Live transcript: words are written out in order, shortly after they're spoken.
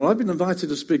I've been invited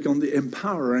to speak on the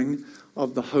empowering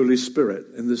of the Holy Spirit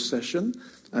in this session.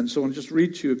 And so I'll just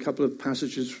read to you a couple of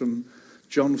passages from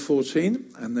John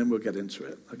 14, and then we'll get into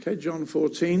it. Okay, John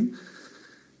 14,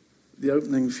 the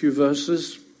opening few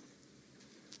verses.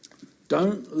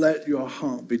 Don't let your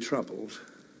heart be troubled.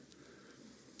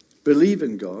 Believe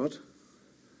in God.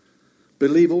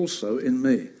 Believe also in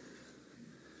me.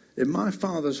 In my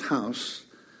Father's house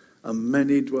are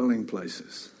many dwelling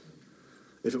places.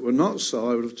 If it were not so,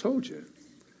 I would have told you.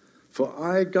 For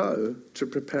I go to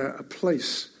prepare a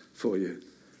place for you.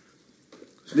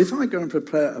 And if I go and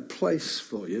prepare a place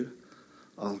for you,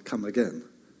 I'll come again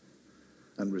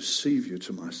and receive you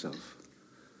to myself,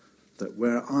 that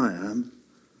where I am,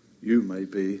 you may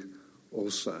be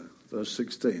also. Verse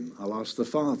 16, I'll ask the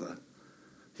Father.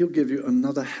 He'll give you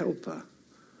another helper,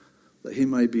 that he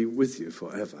may be with you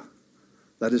forever.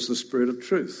 That is the Spirit of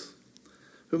truth,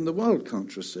 whom the world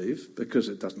can't receive because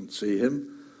it doesn't see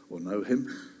him or know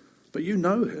him. But you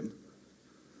know him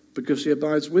because he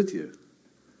abides with you.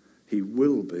 He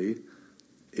will be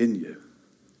in you.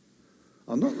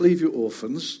 I'll not leave you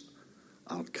orphans.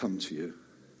 I'll come to you.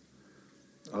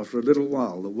 After a little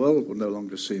while, the world will no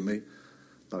longer see me,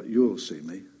 but you'll see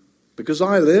me. Because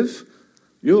I live,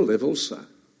 you'll live also.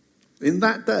 In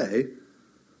that day,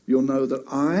 you'll know that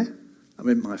I am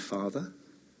in my Father,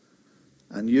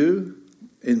 and you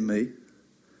in me,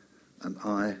 and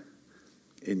I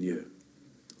in you.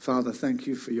 Father, thank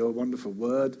you for your wonderful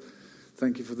word.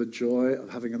 Thank you for the joy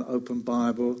of having an open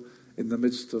Bible in the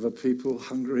midst of a people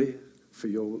hungry for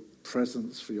your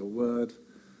presence, for your word,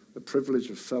 the privilege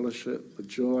of fellowship, the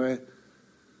joy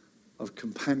of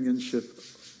companionship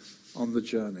on the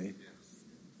journey.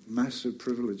 Massive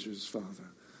privileges, Father.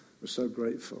 We're so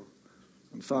grateful.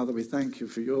 And Father, we thank you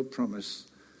for your promise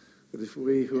that if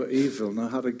we who are evil know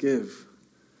how to give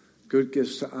good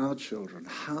gifts to our children,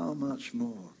 how much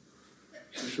more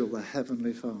shall the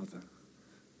Heavenly Father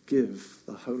give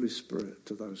the Holy Spirit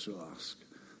to those who ask.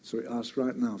 So we ask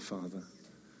right now, Father,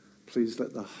 please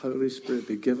let the Holy Spirit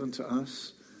be given to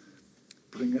us.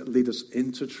 Lead us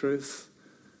into truth.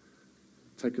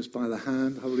 Take us by the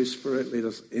hand, Holy Spirit, lead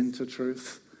us into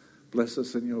truth. Bless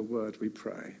us in your word, we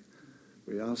pray.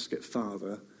 We ask it,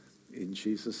 Father, in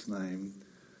Jesus' name.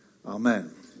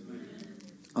 Amen.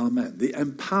 Amen. The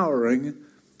empowering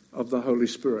of the Holy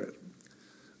Spirit.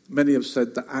 Many have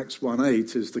said that Acts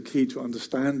 1:8 is the key to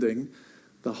understanding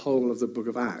the whole of the book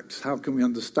of Acts. How can we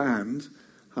understand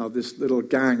how this little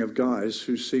gang of guys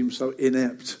who seemed so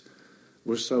inept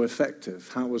were so effective?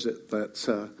 How was it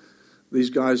that these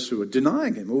guys who were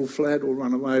denying him all fled, all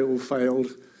ran away, all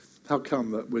failed? How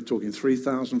come that we're talking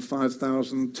 3,000,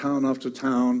 5,000, town after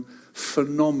town,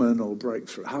 phenomenal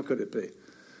breakthrough? How could it be?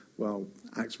 Well,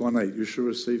 Acts 1:8, you shall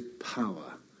receive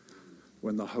power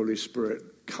when the Holy Spirit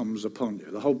comes upon you.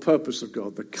 The whole purpose of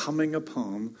God, the coming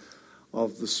upon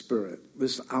of the Spirit,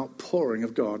 this outpouring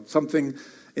of God, something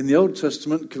in the Old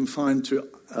Testament confined to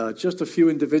just a few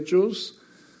individuals,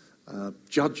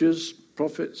 judges,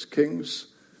 prophets, kings,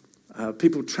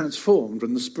 people transformed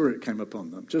when the Spirit came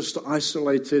upon them. Just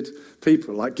isolated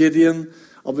people like Gideon,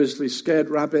 obviously scared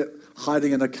rabbit,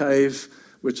 hiding in a cave.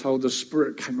 We're told the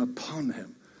Spirit came upon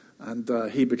him.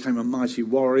 And he became a mighty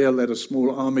warrior, led a small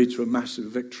army to a massive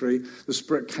victory. The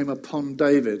Spirit came upon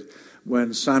David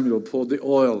when Samuel poured the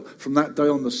oil. From that day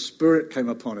on, the Spirit came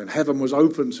upon him. Heaven was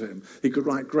open to him. He could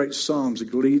write great psalms. He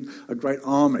could lead a great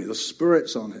army. The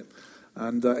Spirit's on him.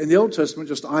 And in the Old Testament,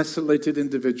 just isolated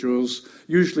individuals,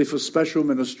 usually for special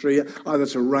ministry, either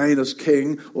to reign as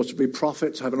king or to be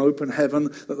prophets, have an open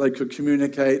heaven that they could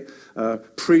communicate,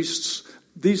 priests,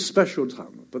 these special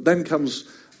times. But then comes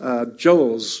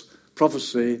Joel's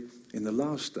prophecy, in the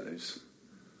last days,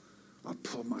 I'll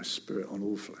pour my Spirit on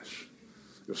all flesh.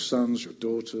 Your sons, your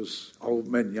daughters, old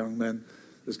men, young men.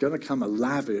 There's going to come a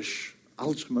lavish,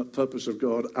 ultimate purpose of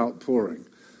God outpouring.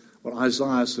 Well,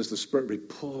 Isaiah says the Spirit will be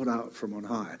poured out from on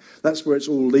high. That's where it's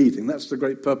all leading. That's the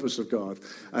great purpose of God.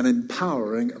 An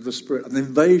empowering of the Spirit, an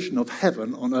invasion of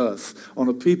heaven on earth, on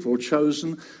a people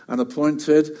chosen and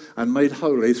appointed and made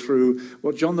holy through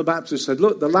what John the Baptist said,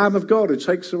 look, the Lamb of God who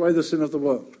takes away the sin of the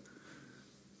world.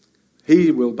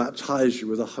 He will baptize you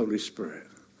with the Holy Spirit.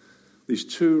 These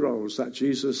two roles that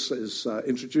Jesus is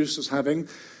introduced as having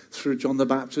through John the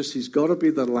Baptist. He's got to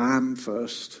be the Lamb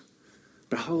first.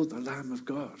 Behold, the Lamb of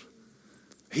God.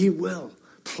 He will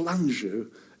plunge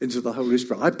you into the Holy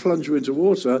Spirit. I plunge you into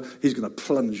water. He's going to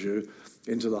plunge you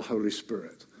into the Holy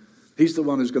Spirit. He's the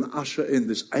one who's going to usher in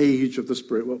this age of the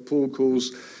Spirit, what Paul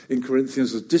calls in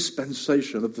Corinthians the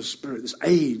dispensation of the Spirit, this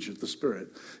age of the Spirit.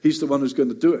 He's the one who's going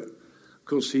to do it. Of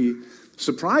course, he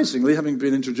Surprisingly, having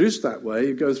been introduced that way,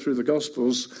 you go through the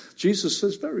Gospels, Jesus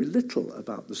says very little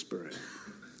about the Spirit.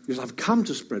 He says, I've come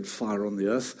to spread fire on the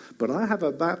earth, but I have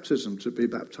a baptism to be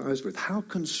baptized with. How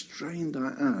constrained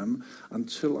I am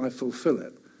until I fulfill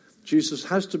it. Jesus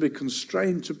has to be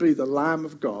constrained to be the Lamb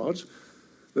of God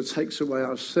that takes away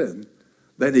our sin.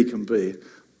 Then he can be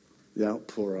the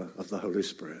outpourer of the Holy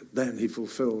Spirit. Then he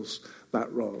fulfills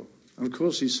that role. And of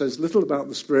course, he says little about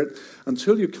the Spirit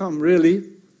until you come really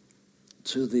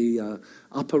to the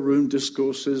upper room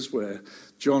discourses where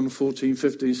John 14,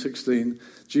 15, 16,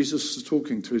 Jesus is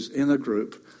talking to his inner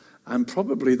group, and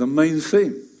probably the main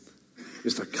theme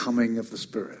is the coming of the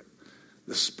Spirit.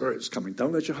 The Spirit's coming.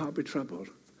 Don't let your heart be troubled.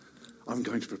 I'm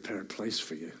going to prepare a place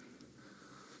for you.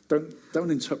 Don't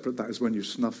interpret that as when you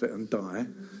snuff it and die,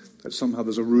 that somehow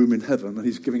there's a room in heaven and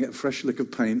he's giving it a fresh lick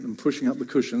of paint and pushing up the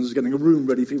cushions, getting a room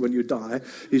ready for you when you die.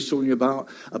 He's talking about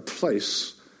a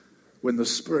place. When the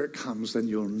Spirit comes, then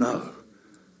you'll know.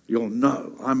 You'll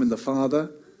know. I'm in the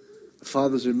Father. The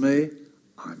Father's in me.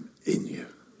 I'm in you.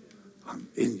 I'm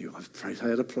in you. I've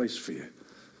prepared a place for you.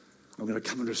 I'm going to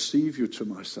come and receive you to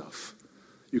myself.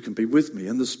 You can be with me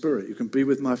in the Spirit. You can be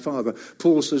with my Father.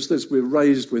 Paul says this, we're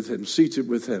raised with him, seated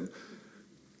with him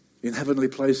in heavenly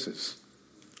places.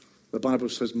 The Bible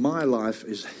says my life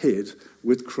is hid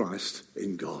with Christ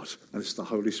in God. And it's the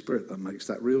Holy Spirit that makes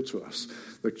that real to us.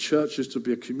 The church is to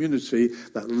be a community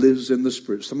that lives in the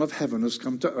Spirit. Some of heaven has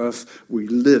come to earth. We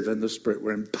live in the Spirit.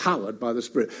 We're empowered by the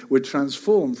Spirit. We're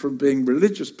transformed from being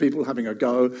religious people having a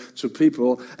go to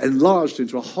people enlarged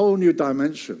into a whole new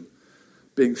dimension,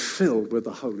 being filled with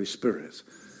the Holy Spirit.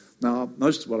 Now,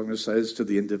 most of what I'm going to say is to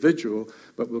the individual,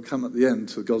 but we'll come at the end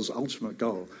to God's ultimate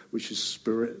goal, which is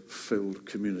Spirit-filled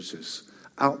communities,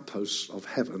 outposts of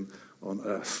heaven on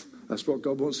earth. That's what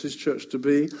God wants his church to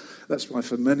be. That's why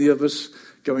for many of us,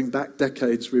 going back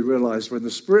decades, we realized when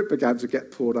the Spirit began to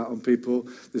get poured out on people,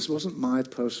 this wasn't my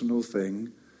personal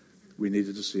thing. We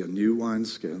needed to see a new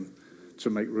wineskin to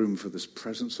make room for this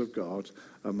presence of God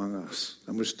among us.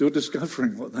 And we're still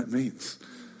discovering what that means.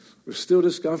 We're still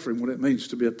discovering what it means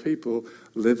to be a people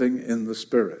living in the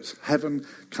Spirit. Heaven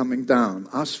coming down,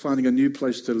 us finding a new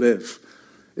place to live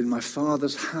in my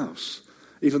Father's house.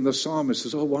 Even the psalmist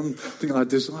says, one thing I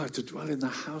desire, to dwell in the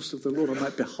house of the Lord. I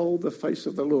might behold the face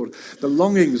of the Lord. The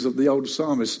longings of the old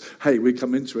psalmist, hey, we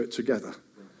come into it together.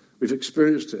 We've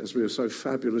experienced it as we were so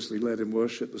fabulously led in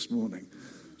worship this morning.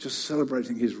 Just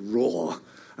celebrating his roar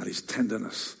and his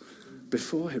tenderness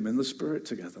before him in the Spirit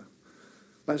together.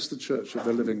 That's the church of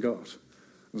the living God.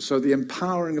 And so the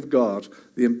empowering of God,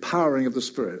 the empowering of the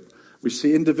Spirit. We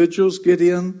see individuals,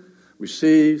 Gideon, we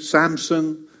see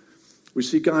Samson, we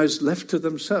see guys left to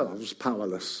themselves,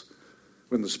 powerless.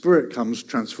 When the Spirit comes,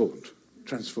 transformed.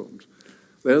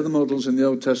 They're the models in the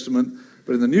Old Testament,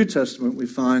 but in the New Testament we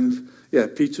find,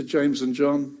 Peter, James and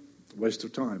John, waste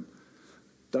of time.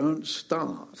 Don't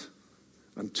start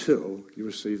until you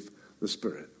receive the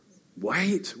Spirit.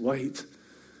 Wait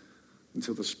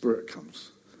until the Spirit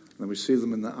comes. And then we see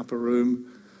them in the upper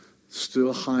room,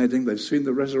 still hiding. They've seen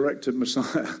the resurrected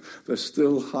Messiah. They're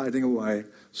still hiding away.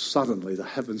 Suddenly the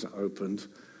heavens are opened.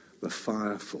 The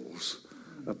fire falls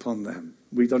upon them.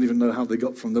 We don't even know how they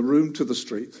got from the room to the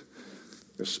street.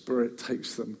 The Spirit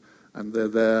takes them and they're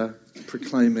there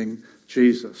proclaiming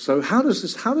Jesus. So how does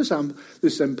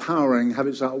this empowering have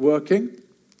its outworking?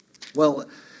 Well,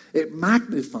 it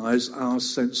magnifies our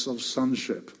sense of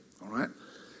sonship, all right?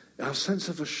 Our sense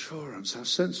of assurance, our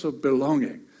sense of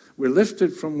belonging. We're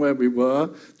lifted from where we were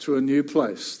to a new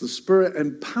place. The Spirit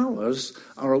empowers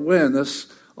our awareness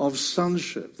of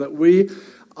sonship, that we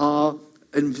are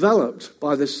enveloped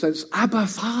by this sense, Abba,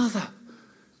 Father.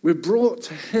 We're brought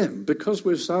to him. Because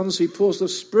we're sons, he pours the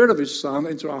Spirit of his Son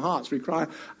into our hearts. We cry,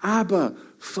 Abba,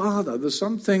 Father. There's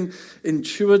something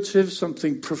intuitive,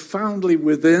 something profoundly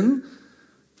within,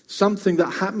 something that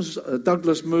happens.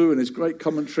 Douglas Moo, in his great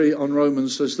commentary on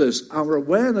Romans, says this: our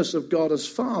awareness of God as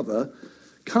Father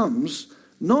comes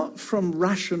not from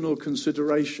rational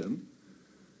consideration,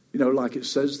 like it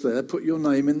says there, put your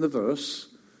name in the verse.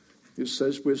 It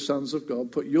says we're sons of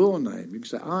God, put your name. You can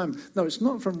say, No, it's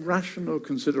not from rational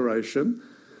consideration,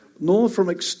 nor from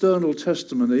external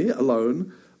testimony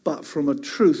alone, but from a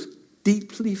truth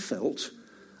deeply felt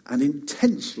and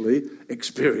intensely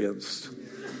experienced.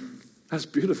 That's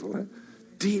beautiful, eh?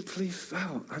 Deeply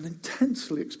felt and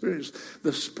intensely experienced.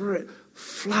 The Spirit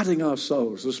flooding our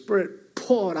souls. The Spirit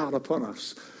poured out upon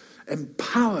us.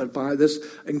 Empowered by this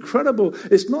incredible,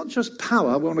 it's not just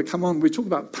power. We want to come on, we talk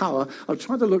about power. I've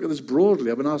tried to look at this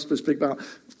broadly. I've been asked to speak about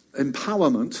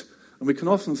empowerment. And we can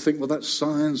often think, well, that's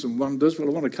signs and wonders. Well,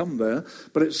 I want to come there.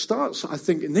 But it starts, I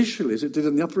think, initially, as it did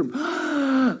in the upper room.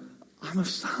 I'm a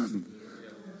son.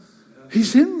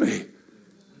 He's in me.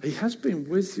 He has been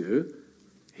with you.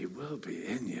 He will be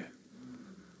in you.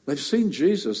 They've seen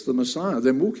Jesus, the Messiah.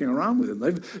 They're walking around with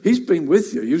him. He's been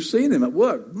with you. You've seen him at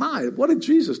work. My, what did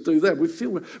Jesus do there? We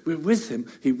feel we're with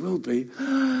him. He will be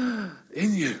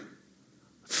in you.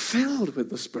 Filled with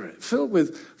the Spirit. Filled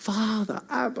with Father,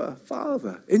 Abba,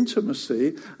 Father.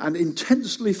 Intimacy and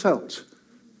intensely felt.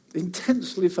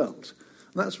 Intensely felt.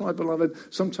 And that's why,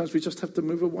 beloved, sometimes we just have to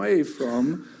move away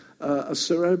from a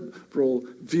cerebral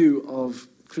view of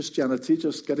Christianity,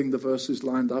 just getting the verses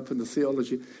lined up and the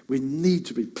theology. We need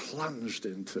to be plunged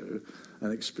into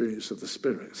an experience of the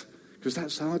Spirit, because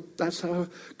that's our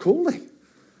calling.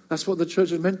 That's what the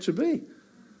church is meant to be.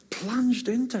 Plunged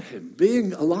into him,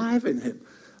 being alive in him.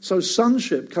 So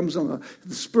sonship comes on.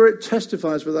 The Spirit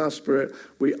testifies with our spirit.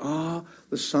 We are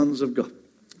the sons of God.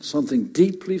 Something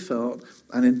deeply felt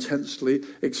and intensely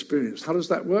experienced. How does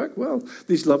that work? Well,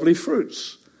 these lovely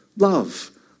fruits.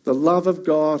 Love. The love of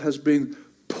God has been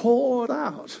poured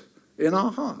out in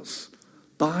our hearts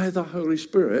by the Holy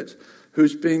Spirit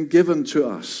who's been given to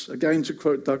us. Again, to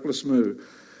quote Douglas Moo,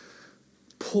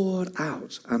 poured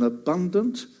out an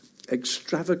abundant,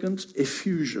 extravagant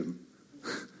effusion.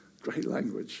 Great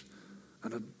language.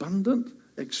 An abundant,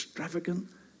 extravagant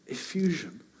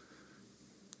effusion.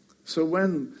 So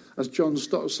when, as John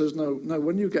Stott says, no,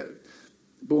 when you get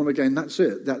born again, that's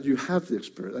it, that you have the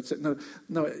Spirit, that's it.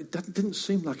 No, it didn't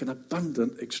seem like an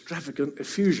abundant, extravagant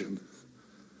effusion.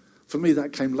 For me,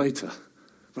 that came later,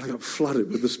 when I got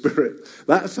flooded with the Spirit.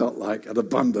 That felt like an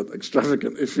abundant,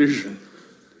 extravagant effusion.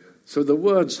 So the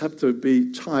words have to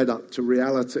be tied up to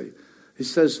reality. He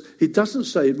says,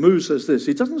 Moo says this,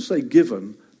 he doesn't say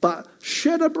given, but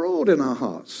shed abroad in our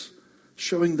hearts,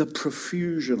 showing the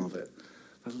profusion of it.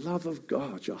 The love of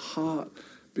God, your heart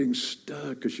being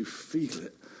stirred because you feel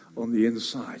it on the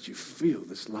inside. You feel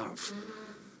this love.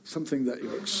 Something that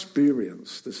you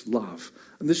experience, this love.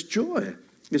 And this joy.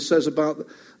 It says about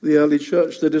the early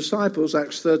church, the disciples,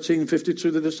 Acts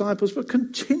 13:52, the disciples were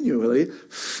continually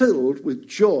filled with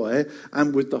joy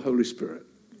and with the Holy Spirit.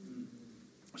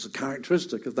 It's a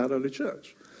characteristic of that early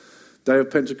church. Day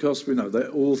of Pentecost, we know, they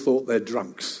all thought they're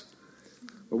drunks.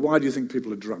 Well, why do you think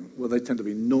people are drunk? Well, they tend to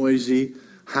be noisy,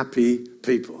 happy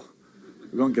people.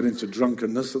 We won't get into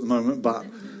drunkenness at the moment, but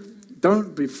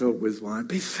don't be filled with wine.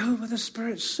 Be filled with the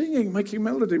Spirit, singing, making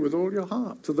melody with all your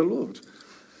heart to the Lord.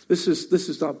 This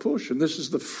is our portion. This is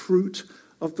the fruit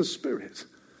of the Spirit.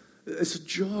 It's a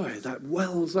joy that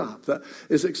wells up, that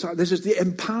is exciting. This is the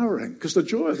empowering, because the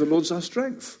joy of the Lord is our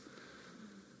strength.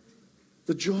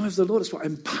 The joy of the Lord is what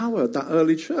empowered that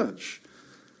early church.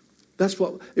 That's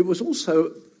what, it was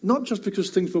also not just because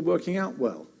things were working out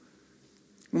well.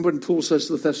 Remember when Paul says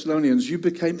to the Thessalonians, you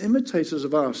became imitators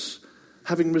of us,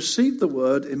 having received the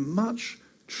word in much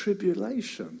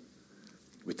tribulation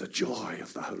with the joy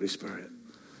of the Holy Spirit.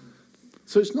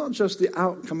 So it's not just the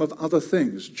outcome of other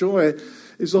things. Joy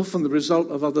is often the result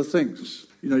of other things.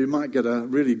 You know, you might get a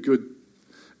really good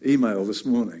email this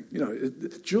morning. You know,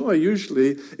 joy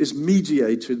usually is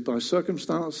mediated by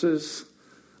circumstances,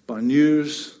 by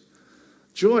news.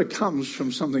 Joy comes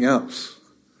from something else.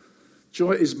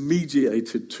 Joy is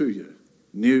mediated to you.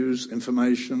 News,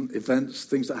 information, events,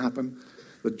 things that happen.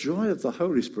 The joy of the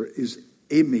Holy Spirit is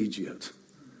immediate.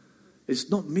 It's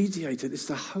not mediated. It's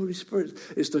the Holy Spirit.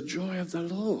 It's the joy of the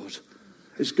Lord.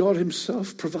 It's God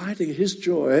himself providing his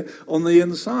joy on the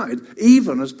inside,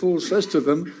 even as Paul says to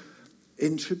them,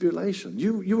 in tribulation.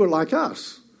 You were like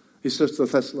us, he says to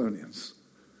the Thessalonians.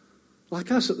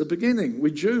 Like us at the beginning,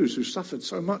 we Jews who suffered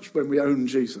so much when we owned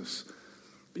Jesus.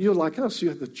 But you're like us, you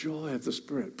have the joy of the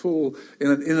Spirit. Paul in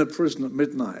an inner prison at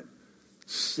midnight,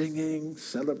 singing,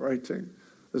 celebrating.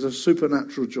 There's a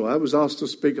supernatural joy. I was asked to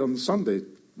speak on Sunday,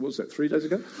 what was that, 3 days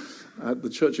ago? At the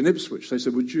church in Ipswich. They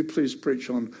said, would you please preach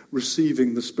on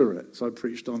receiving the Spirit? So I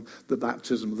preached on the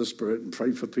baptism of the Spirit and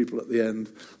prayed for people at the end.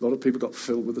 A lot of people got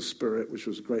filled with the Spirit, which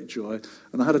was a great joy.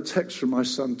 And I had a text from my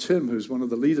son Tim, who's one of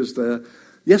the leaders there,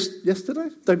 yesterday?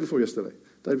 Day before yesterday.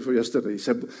 He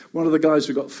said, one of the guys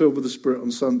who got filled with the Spirit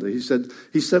on Sunday, he said,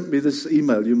 he sent me this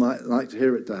email. You might like to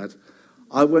hear it, Dad.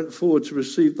 I went forward to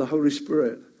receive the Holy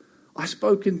Spirit. I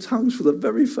spoke in tongues for the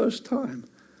very first time.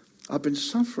 I've been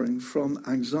suffering from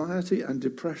anxiety and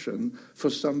depression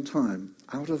for some time,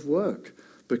 out of work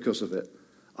because of it.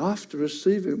 After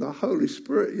receiving the Holy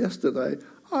Spirit yesterday,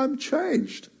 I'm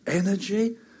changed.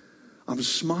 Energy, I'm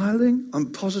smiling,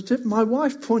 I'm positive. My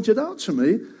wife pointed out to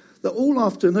me that all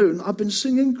afternoon I've been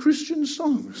singing Christian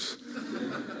songs.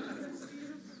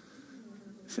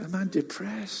 He said, man,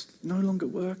 depressed, no longer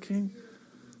working.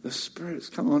 The Spirit's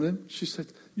come on him. She said,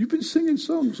 you've been singing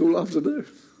songs all afternoon.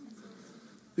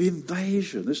 The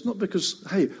invasion. It's not because,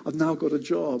 hey, I've now got a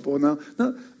job or now.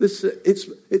 No, it's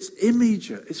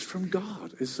immediate. It's from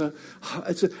God. It's a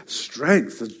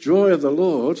strength. The joy of the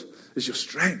Lord is your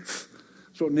strength.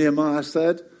 That's what Nehemiah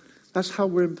said. That's how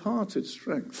we're imparted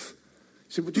strength.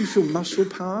 You say, well, do you feel muscle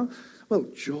power? Well,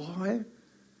 joy,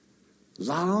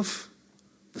 love,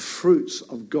 the fruits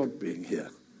of God being here.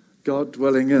 God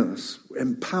dwelling in us,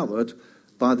 empowered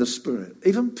by the Spirit.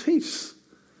 Even peace.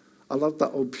 I love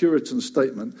that old Puritan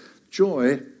statement.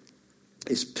 Joy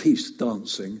is peace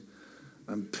dancing,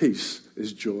 and peace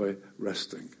is joy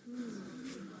resting.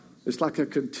 It's like a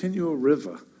continual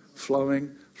river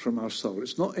flowing from our soul.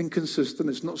 It's not inconsistent.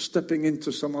 It's not stepping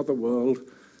into some other world.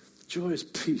 Joy is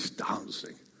peace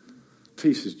dancing.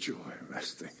 Peace is joy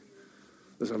resting.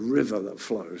 There's a river that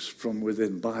flows from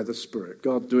within by the Spirit.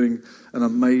 God doing an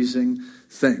amazing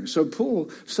thing. So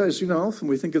Paul says, often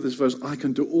we think of this verse, I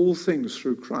can do all things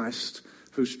through Christ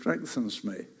who strengthens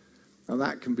me. Now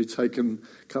that can be taken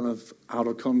kind of out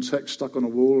of context, stuck on a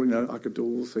wall, I could do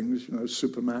all things,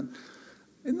 Superman.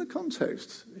 In the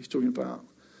context, he's talking about,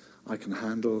 I can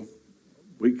handle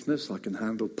weakness, I can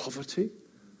handle poverty.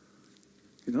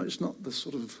 It's not the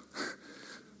sort of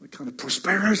the kind of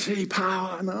prosperity,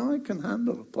 power. No, I can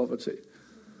handle poverty.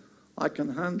 I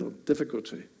can handle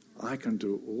difficulty. I can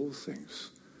do all things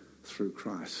through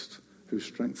Christ who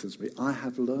strengthens me. I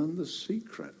have learned the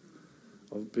secret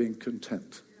of being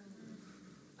content.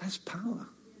 That's power.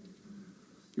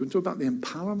 You want to talk about the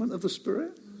empowerment of the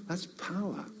Spirit? That's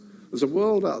power. There's a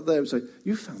world out there who say,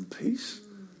 you found peace?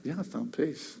 Yeah, I found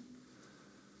peace.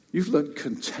 You've learned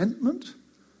contentment?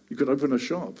 You could open a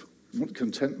shop. You want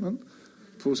contentment?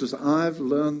 Paul says, I've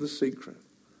learned the secret.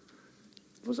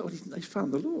 What was that? Well, he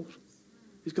found the Lord.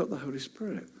 He's got the Holy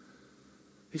Spirit.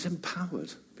 He's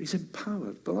empowered. He's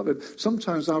empowered. Beloved,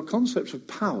 sometimes our concepts of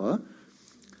power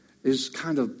is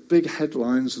kind of big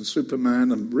headlines and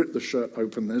Superman and rip the shirt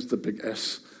open, there's the big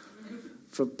S.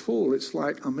 For Paul, it's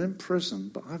like, I'm in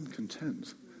prison, but I'm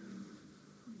content.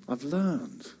 I've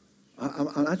learned.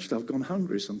 I've gone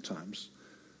hungry sometimes.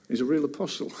 He's a real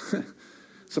apostle.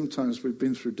 Sometimes we've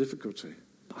been through difficulty.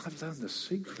 But I've learned the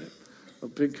secret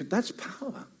of being content. That's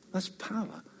power. That's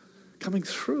power. Coming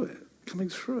through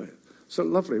it. So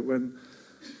lovely when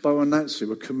Bo and Nancy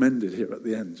were commended here at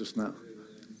the end just now.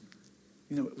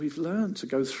 We've learned to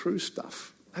go through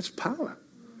stuff. That's power.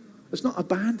 It's not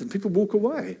abandoned. People walk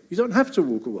away. You don't have to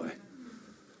walk away.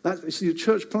 Your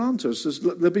church planters,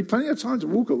 there'll be plenty of time to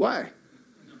walk away.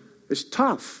 It's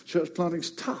tough. Church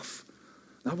planting's tough.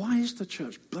 Now, why is the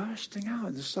church bursting out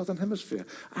in the Southern Hemisphere?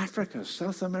 Africa,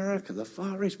 South America, the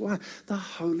Far East. Why? The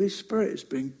Holy Spirit is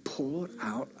being poured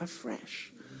out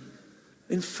afresh.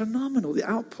 In phenomenal. The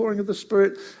outpouring of the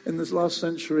Spirit in this last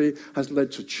century has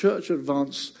led to church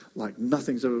advance like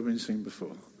nothing's ever been seen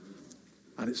before.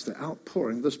 And it's the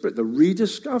outpouring of the Spirit, the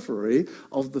rediscovery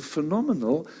of the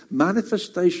phenomenal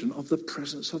manifestation of the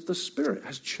presence of the Spirit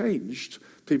has changed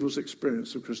people's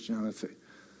experience of Christianity.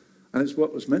 And it's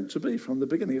what was meant to be from the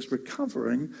beginning. It's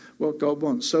recovering what God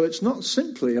wants. So it's not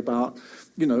simply about,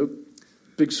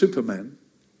 big Supermen.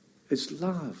 It's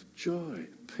love, joy,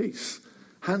 peace,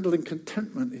 handling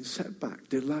contentment in setback,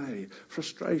 delay,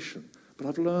 frustration. But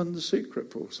I've learned the secret,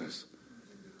 Paul says.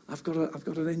 I've got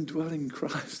an indwelling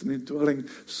Christ, an indwelling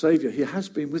Saviour. He has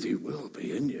been with you, will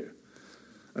be in you.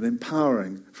 An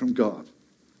empowering from God.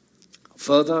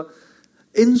 Further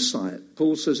insight,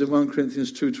 Paul says in 1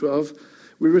 Corinthians 2:12,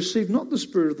 we receive not the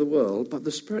spirit of the world, but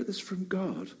the Spirit that's from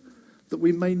God, that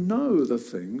we may know the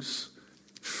things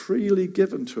freely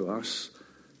given to us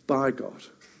by God.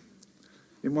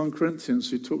 In 1 Corinthians,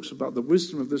 he talks about the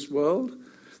wisdom of this world.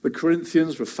 The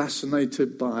Corinthians were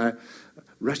fascinated by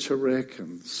rhetoric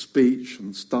and speech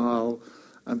and style,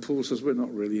 and Paul says we're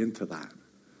not really into that,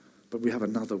 but we have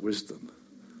another wisdom.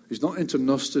 He's not into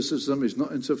Gnosticism. He's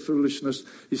not into foolishness.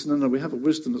 He says, no, we have a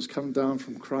wisdom that's come down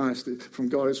from Christ, from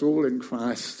God. It's all in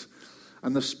Christ.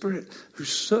 And the Spirit who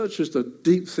searches the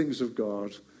deep things of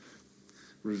God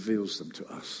reveals them to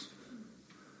us.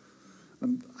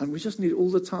 And we just need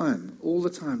all the time,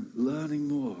 learning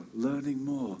more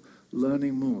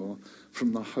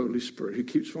from the Holy Spirit who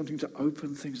keeps wanting to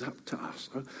open things up to us.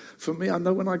 For me, I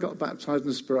know when I got baptized in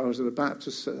the Spirit, I was at a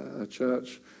Baptist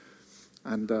church,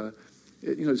 and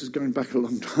this is going back a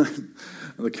long time.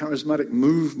 And the charismatic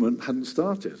movement hadn't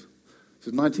started. This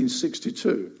is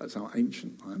 1962. That's how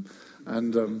ancient I am.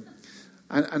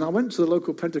 And I went to the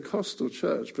local Pentecostal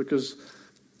church because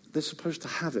they're supposed to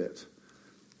have it.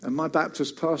 And my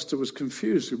Baptist pastor was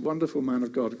confused. A wonderful man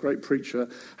of God, a great preacher,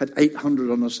 had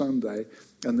 800 on a Sunday,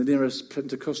 and the nearest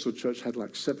Pentecostal church had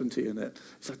like 70 in it.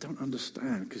 He said, I don't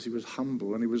understand, because he was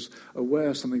humble and he was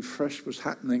aware something fresh was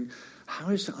happening. How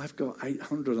is it I've got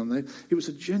 800 on there? It was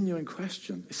a genuine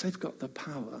question. If they've got the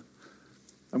power.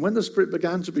 And when the Spirit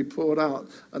began to be poured out,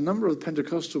 a number of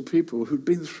Pentecostal people who'd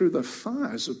been through the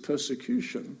fires of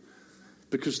persecution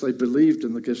because they believed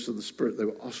in the gifts of the Spirit, they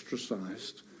were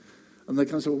ostracized. And they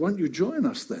kind of said, well, why don't you join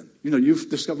us then? You've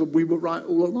discovered we were right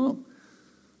all along.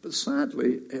 But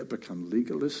sadly, it had become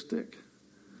legalistic.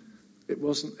 It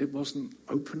wasn't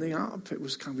opening up. It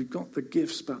was kind of, we've got the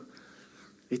gifts, but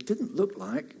it didn't look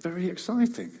like very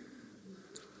exciting.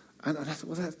 And I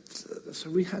thought, well, so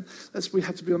we had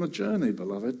to be on a journey,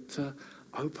 beloved, to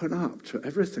open up to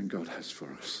everything God has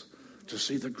for us, to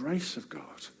see the grace of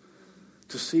God,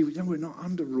 to see, we're not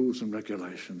under rules and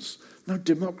regulations. No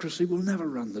democracy will never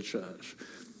run the church.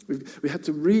 We had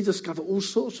to rediscover all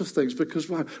sorts of things because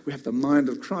why? We have the mind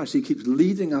of Christ. He keeps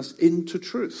leading us into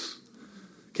truth,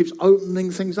 keeps opening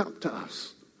things up to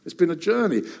us. It's been a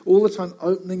journey, all the time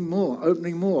opening more.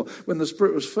 When the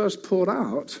Spirit was first poured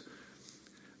out,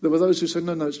 there were those who said,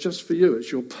 no, it's just for you.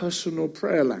 It's your personal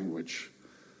prayer language.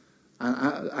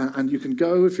 And you can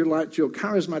go, if you like, to your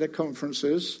charismatic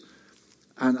conferences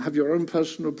and have your own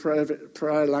personal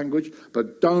prayer language,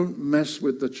 but don't mess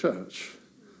with the church.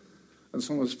 And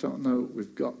some of us felt, no,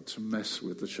 we've got to mess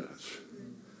with the church.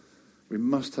 We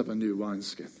must have a new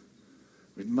wineskin.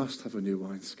 We must have a new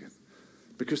wineskin.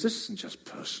 Because this isn't just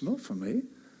personal for me.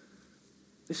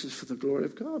 This is for the glory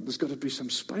of God. There's got to be some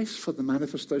space for the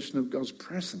manifestation of God's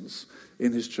presence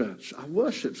in his church. Our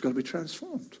worship's got to be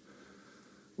transformed,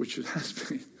 which it has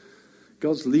been.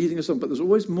 God's leading us on, but there's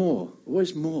always more,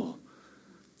 always more.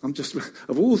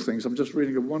 Of all things, I'm just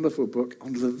reading a wonderful book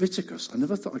on Leviticus. I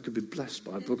never thought I could be blessed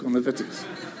by a book on Leviticus.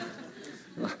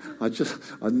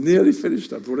 I nearly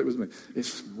finished it. I brought it with me.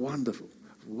 It's wonderful,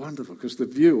 because the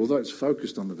view, although it's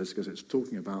focused on Leviticus, it's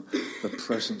talking about the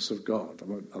presence of God.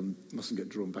 I mustn't get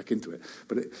drawn back into it.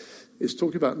 But it's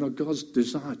talking about God's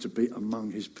desire to be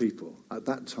among his people. At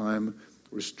that time,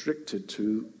 restricted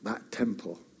to that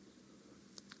temple,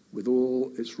 with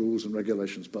all its rules and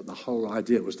regulations. But the whole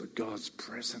idea was that God's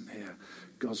present here.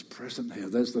 God's present here.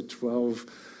 There's the 12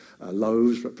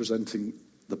 loaves representing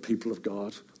the people of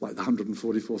God, like the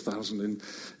 144,000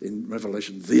 in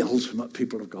Revelation, the ultimate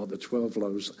people of God, the 12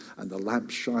 loaves and the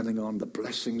lamps shining on, the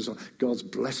blessings, God's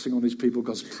blessing on his people,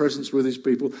 God's presence with his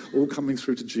people, all coming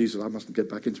through to Jesus. I mustn't get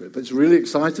back into it, but it's really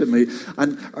excited me.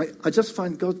 And I just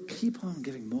find God keep on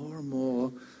giving more and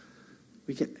more.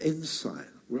 We get insight.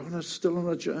 We're still on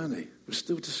a journey. We're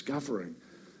still discovering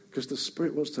because the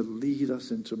Spirit wants to lead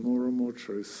us into more and more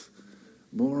truth,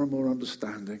 more and more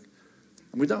understanding.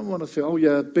 And we don't want to feel, oh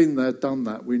yeah, been there, done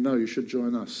that. We know you should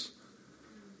join us.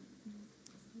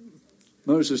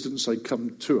 Moses didn't say,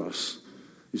 come to us.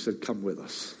 He said, come with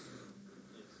us.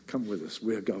 Come with us.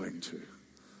 We're going to.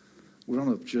 We're on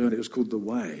a journey. It was called the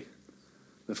way.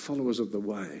 They're followers of the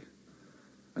way.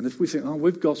 And if we think, oh,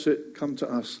 we've got it, come to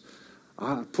us.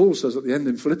 Paul says at the end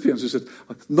in Philippians, he said,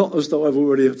 not as though I've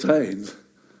already attained.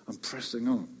 I'm pressing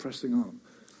on.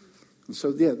 And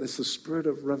so, there's the spirit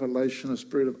of revelation, a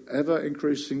spirit of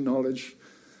ever-increasing knowledge.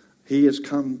 He has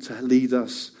come to lead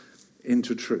us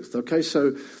into truth. Okay,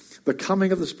 so the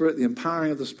coming of the Spirit, the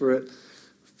empowering of the Spirit,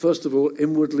 first of all,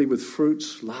 inwardly with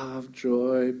fruits, love,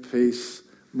 joy, peace,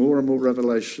 more and more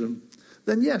revelation.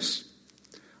 Then, yes,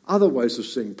 other ways of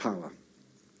seeing power.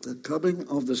 The coming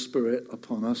of the Spirit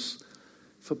upon us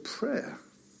for prayer.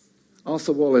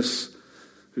 Arthur Wallace,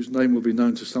 whose name will be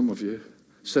known to some of you,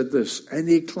 said this: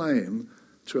 any claim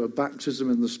to a baptism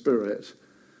in the Spirit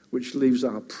which leaves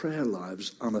our prayer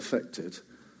lives unaffected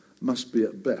must be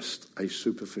at best a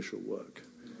superficial work.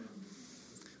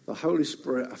 The Holy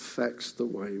Spirit affects the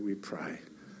way we pray.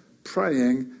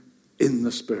 Praying in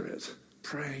the Spirit.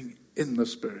 Praying in the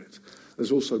Spirit.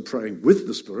 There's also praying with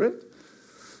the Spirit,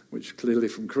 which clearly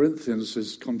from Corinthians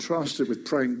is contrasted with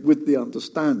praying with the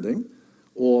understanding,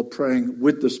 or praying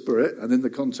with the Spirit, and in the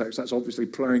context that's obviously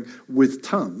praying with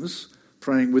tongues,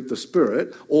 praying with the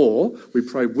Spirit, or we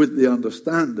pray with the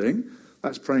understanding,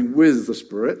 that's praying with the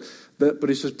Spirit, but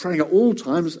he says praying at all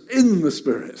times in the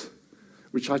Spirit,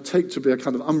 which I take to be a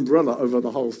kind of umbrella over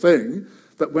the whole thing,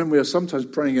 that when we are sometimes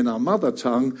praying in our mother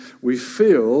tongue, we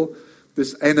feel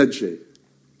this energy,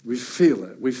 we feel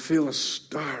it, we feel a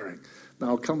stirring. Now,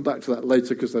 I'll come back to that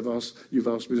later because you've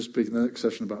asked me to speak in the next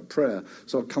session about prayer.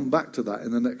 So I'll come back to that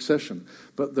in the next session.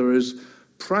 But there is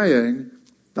praying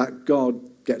that God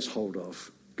gets hold of.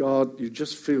 God, you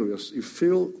just feel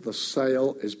the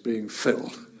sail is being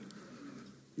filled.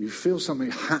 You feel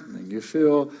something happening. You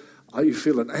feel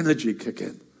an energy kick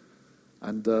in.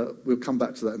 And we'll come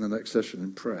back to that in the next session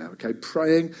in prayer. Okay,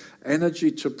 praying,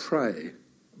 energy to pray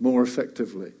more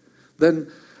effectively.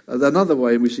 Then another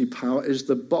way we see power is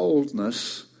the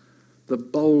boldness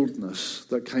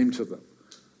that came to them.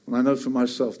 And I know for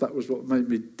myself that was what made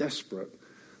me desperate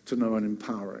to know and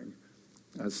empowering.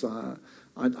 As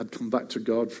I'd come back to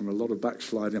God from a lot of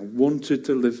backsliding, I wanted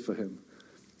to live for him.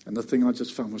 And the thing I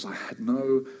just found was I had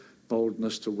no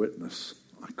boldness to witness.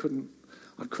 I couldn't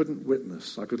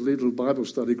witness. I could lead little Bible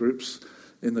study groups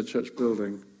in the church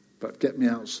building, but get me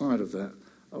outside of that,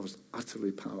 I was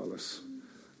utterly powerless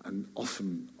and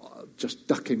often just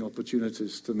ducking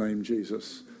opportunities to name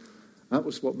Jesus. That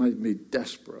was what made me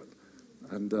desperate.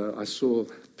 And I saw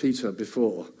Peter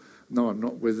before. No, I'm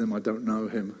not with him. I don't know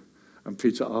him. And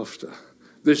Peter after.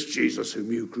 This Jesus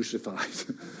whom you crucified.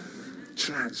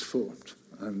 Transformed.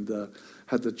 And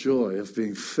had the joy of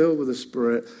being filled with the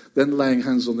Spirit, then laying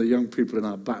hands on the young people in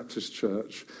our Baptist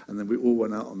church, and then we all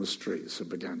went out on the streets and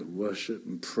began to worship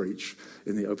and preach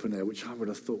in the open air, which I would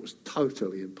have thought was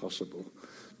totally impossible.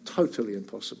 Totally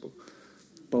impossible.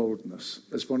 Boldness.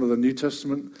 It's one of the New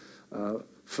Testament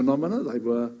phenomena. They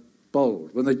were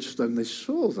bold. When they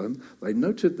saw them, they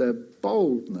noted their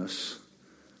boldness.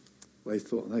 They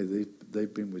thought, hey,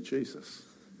 they've been with Jesus.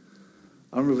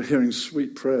 I remember hearing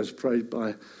sweet prayers prayed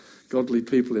by godly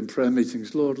people in prayer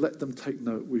meetings. Lord, let them take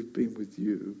note, we've been with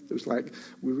you. It was like,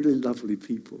 we're really lovely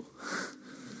people.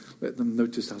 Let them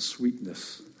notice our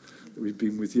sweetness, that we've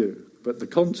been with you. But the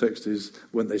context is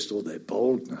when they saw their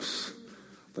boldness,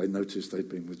 they noticed they'd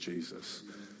been with Jesus.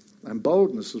 And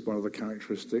boldness is one of the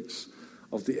characteristics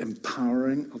of the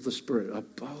empowering of the Spirit, a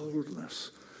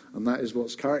boldness. And that is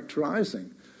what's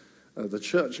characterizing the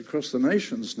church across the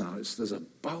nations now. There's a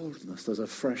boldness, there's a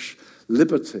fresh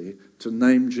liberty to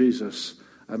name Jesus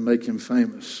and make him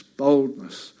famous.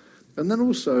 Boldness. And then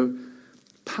also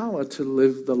power to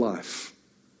live the life.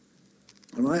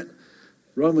 All right?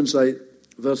 Romans 8,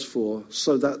 verse 4,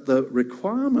 so that the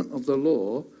requirement of the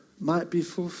law might be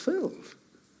fulfilled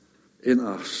in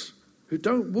us who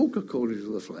don't walk according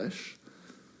to the flesh,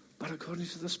 but according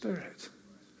to the Spirit.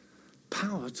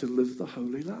 Power to live the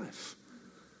holy life.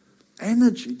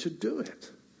 Energy to do it.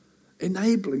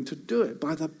 Enabling to do it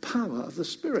by the power of the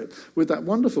Spirit. With that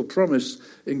wonderful promise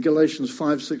in Galatians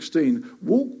 5:16,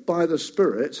 walk by the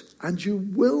Spirit and you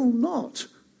will not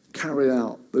carry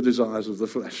out the desires of the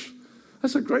flesh.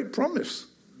 That's a great promise.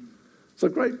 It's a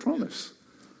great promise.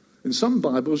 In some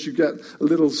Bibles you get a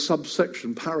little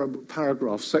subsection,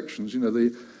 paragraph sections. You know,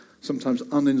 the sometimes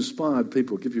uninspired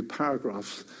people give you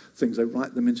paragraph things. They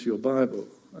write them into your Bible.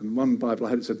 And one Bible I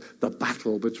had, it said, the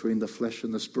battle between the flesh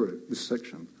and the Spirit, this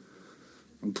section.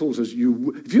 And Paul says,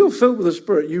 if you're filled with the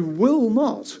Spirit, you will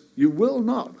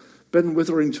not. Ben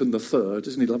Witherington III,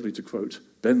 isn't he lovely to quote?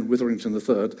 Ben Witherington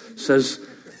III says,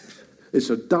 it's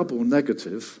a double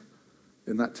negative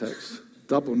in that text,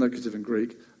 double negative in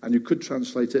Greek, and you could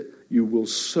translate it, you will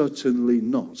certainly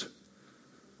not.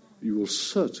 You will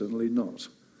certainly not.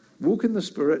 Walk in the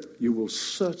Spirit, you will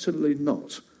certainly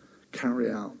not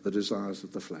carry out the desires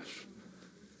of the flesh.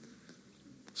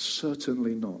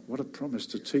 Certainly not. What a promise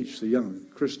to teach the young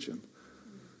Christian.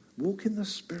 Walk in the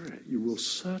Spirit, you will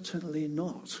certainly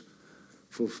not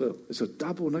fulfill. It's a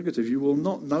double negative. You will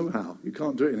not know how. You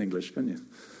can't do it in English, can you?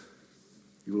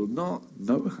 You will not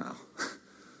know how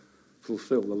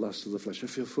fulfill the lust of the flesh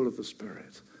if you're full of the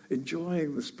Spirit,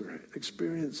 enjoying the Spirit,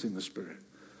 experiencing the Spirit.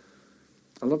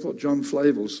 I love what John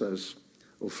Flavel says,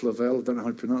 or Flavel, I don't know how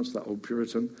to pronounce that, old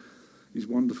Puritan. He's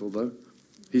wonderful, though.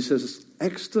 He says,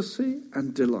 ecstasy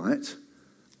and delight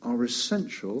are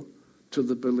essential to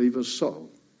the believer's soul,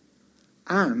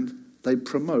 and they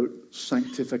promote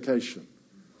sanctification.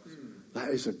 That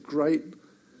is a great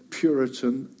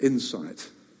Puritan insight.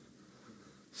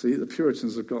 See, the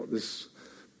Puritans have got this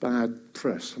bad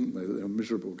press, haven't they? They're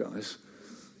miserable guys.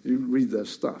 You read their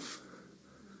stuff.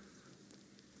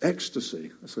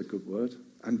 Ecstasy, that's a good word,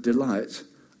 and delight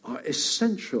are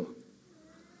essential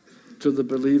to the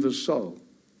believer's soul.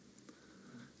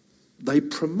 They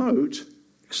promote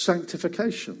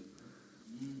sanctification.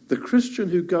 The Christian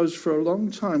who goes for a long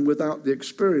time without the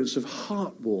experience of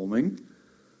heartwarming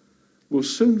will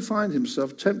soon find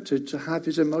himself tempted to have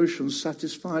his emotions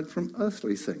satisfied from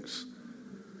earthly things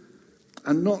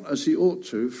and not as he ought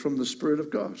to from the Spirit of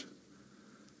God.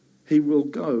 He will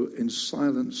go in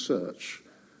silent search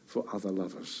for other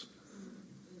lovers.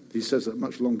 He says a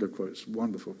much longer quote. It's a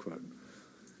wonderful quote.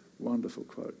 Wonderful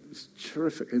quote. It's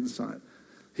terrific insight.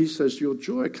 He says, your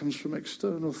joy comes from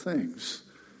external things,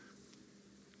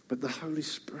 but the Holy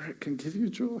Spirit can give you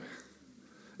joy.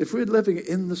 If we're living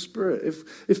in the Spirit,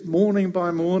 if morning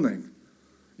by morning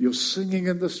you're singing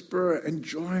in the Spirit,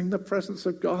 enjoying the presence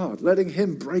of God, letting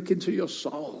him break into your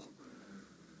soul,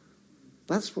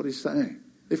 that's what he's saying.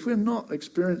 If we're not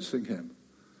experiencing him,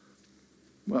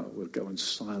 well, we'll go in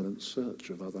silent search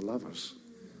of other lovers.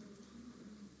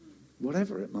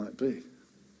 Whatever it might be.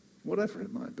 Whatever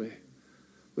it might be.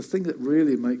 The thing that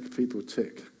really makes people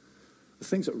tick. The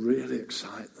things that really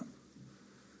excite them.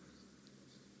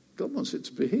 God wants it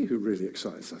to be he who really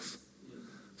excites us. It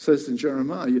says in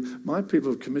Jeremiah, my people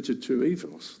have committed two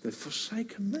evils. They've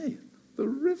forsaken me, the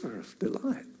river of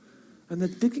delight. And they're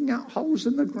digging out holes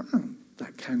in the ground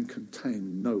that can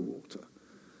contain no water.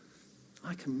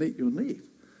 I can meet your need.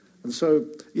 And so,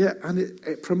 and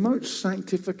it promotes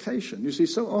sanctification. You see,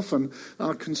 so often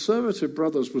our conservative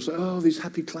brothers will say, oh, these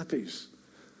happy clappies.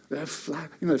 They're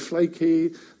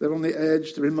flaky, they're on the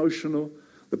edge, they're emotional.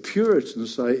 The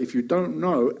Puritans say, if you don't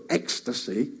know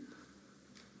ecstasy,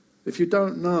 if you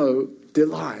don't know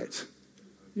delight,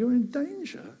 you're in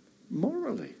danger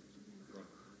morally.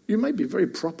 You may be very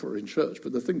proper in church,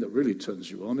 but the thing that really turns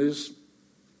you on is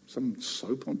some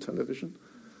soap on television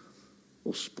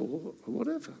or sport or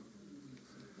whatever.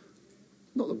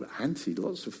 Not that we're anti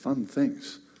lots of fun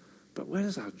things, but where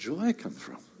does our joy come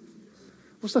from?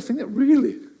 What's the thing that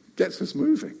really gets us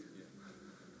moving?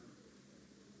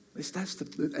 That's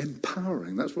the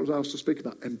empowering. That's what I was to speak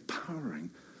about.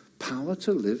 Empowering. Power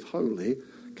to live holy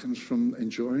comes from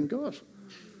enjoying God.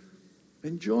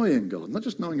 Enjoying God. Not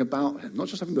just knowing about him. Not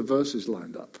just having the verses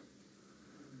lined up.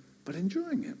 But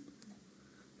enjoying him.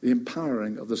 The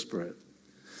empowering of the Spirit.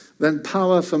 Then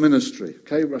power for ministry.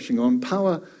 Okay, rushing on.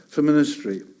 Power for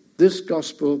ministry. This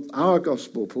gospel, our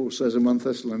gospel, Paul says in 1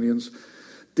 Thessalonians,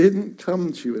 didn't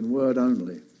come to you in word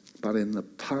only, but in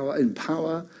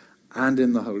power and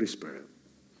in the Holy Spirit.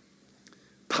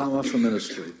 Power for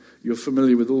ministry. You're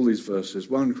familiar with all these verses.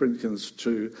 1 Corinthians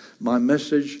 2, my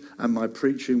message and my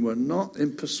preaching were not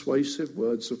in persuasive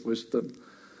words of wisdom,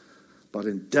 but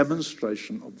in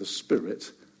demonstration of the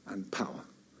Spirit and power.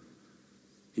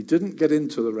 He didn't get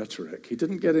into the rhetoric. He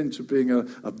didn't get into being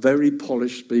a very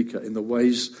polished speaker in the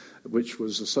ways which were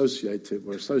associated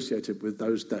with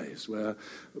those days, where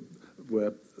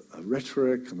a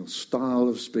rhetoric and a style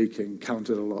of speaking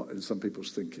counted a lot in some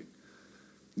people's thinking.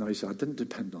 No, he said, I didn't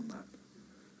depend on that.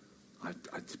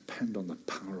 I depend on the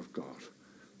power of God.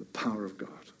 The power of God.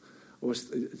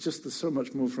 It's just there's so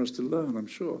much more for us to learn, I'm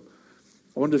sure.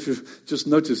 I wonder if you've just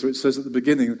noticed, it says at the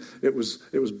beginning, it was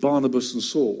Barnabas and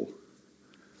Saul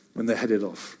when they headed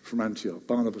off from Antioch.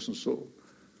 Barnabas and Saul.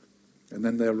 And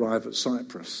then they arrive at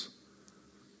Cyprus.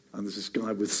 And there's this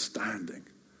guy withstanding.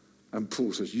 And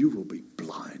Paul says, you will be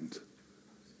blind.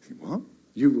 You think, what?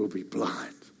 You will be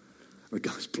blind. And the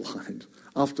guy's blind.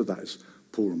 After that, it's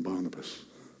Paul and Barnabas.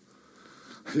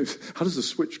 How does the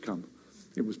switch come?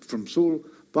 It was from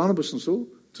Barnabas and Saul,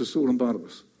 to Saul and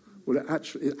Barnabas. Well,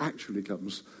 it actually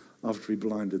comes after he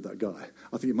blinded that guy.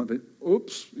 I think it might be,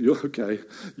 oops, you're okay.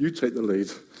 You take the lead.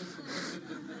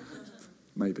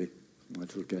 Maybe, my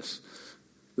little guess.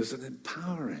 There's an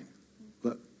empowering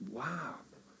that, wow.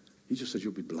 He just said,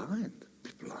 you'll be blind.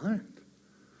 Be blind.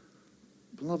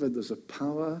 Beloved, there's a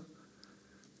power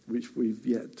which we've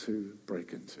yet to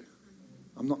break into.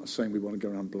 I'm not saying we want to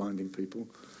go around blinding people,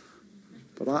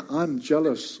 but I'm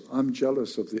jealous. I'm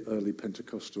jealous of the early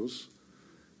Pentecostals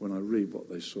when I read what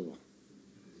they saw.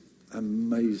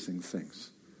 Amazing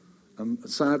things. And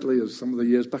sadly, as some of the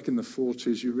years back in the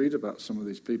 40s, you read about some of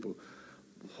these people.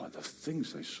 What the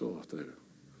things they saw do.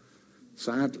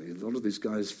 Sadly, a lot of these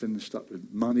guys finished up with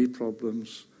money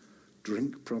problems,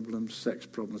 drink problems, sex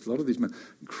problems. A lot of these men,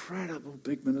 incredible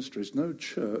big ministries. No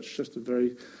church, just a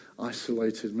very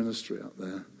isolated ministry out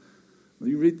there.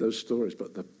 You read those stories,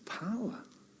 but the power,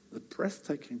 the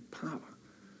breathtaking power.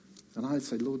 And I'd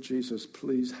say, Lord Jesus,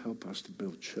 please help us to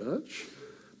build church,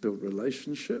 build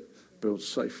relationship, build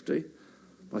safety.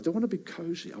 But I don't want to be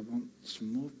cozy. I want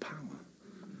some more power.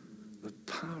 The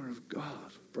power of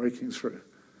God breaking through.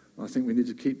 And I think we need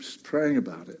to keep praying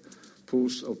about it.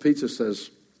 Peter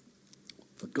says,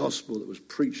 the gospel that was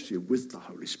preached to you with the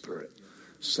Holy Spirit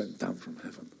sent down from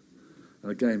heaven.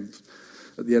 And again,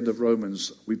 at the end of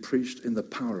Romans, we preached in the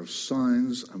power of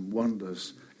signs and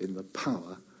wonders in the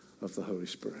power of the Holy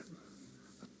Spirit.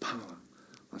 The power.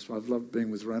 That's why I've loved being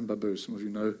with Ram Babu. Some of you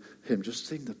know him. Just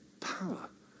seeing the power,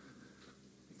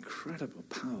 incredible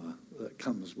power that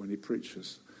comes when he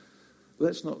preaches.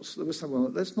 Let's not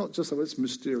just say it's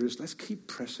mysterious. Let's keep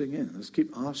pressing in. Let's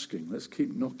keep asking. Let's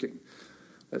keep knocking.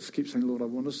 Let's keep saying, Lord, I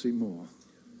want to see more.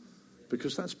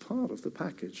 Because that's part of the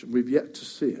package, and we've yet to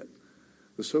see it.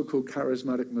 The so-called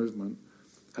charismatic movement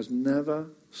has never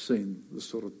seen the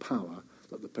sort of power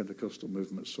that the Pentecostal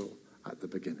movement saw at the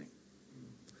beginning.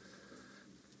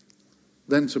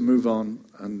 Then to move on,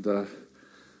 and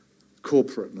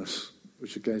corporateness,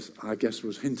 which I guess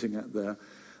was hinting at there.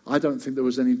 I don't think there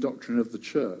was any doctrine of the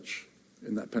church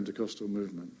in that Pentecostal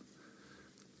movement.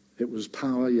 It was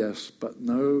power, yes, but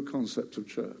no concept of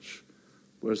church.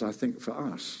 Whereas I think for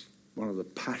us, one of the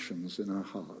passions in our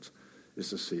heart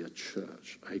is to see a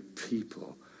church, a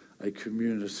people, a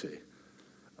community,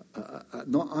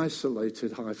 not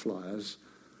isolated high flyers,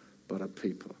 but a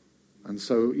people. And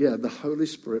so, the Holy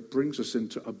Spirit brings us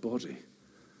into a body.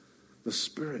 The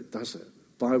Spirit does it.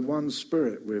 By one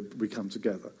Spirit we come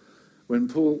together.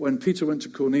 When Peter went to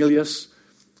Cornelius,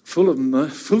 full of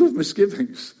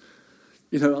misgivings,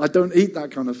 I don't eat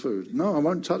that kind of food. No, I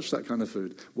won't touch that kind of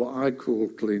food. What I call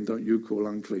clean, don't you call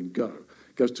unclean. Go.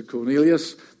 Goes to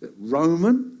Cornelius, the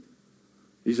Roman.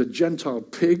 He's a Gentile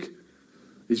pig.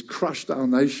 He's crushed our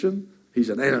nation. He's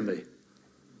an enemy.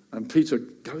 And Peter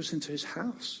goes into his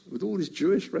house with all his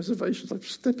Jewish reservations, like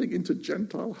stepping into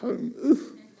Gentile home. Ugh.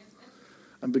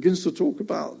 And begins to talk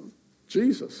about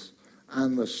Jesus.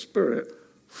 And the Spirit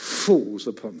falls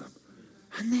upon them.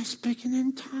 And they're speaking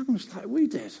in tongues like we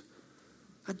did.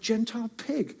 A Gentile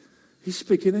pig. He's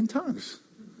speaking in tongues.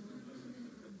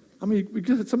 I mean,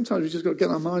 sometimes we just got to get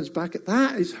our minds back at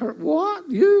that. Is her, what?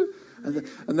 You?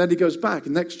 And then he goes back.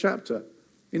 Next chapter.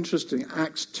 Interesting.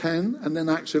 Acts 10 and then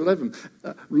Acts 11.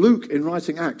 Luke, in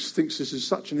writing Acts, thinks this is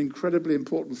such an incredibly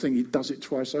important thing. He does it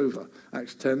twice over.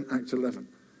 Acts 10, Acts 11.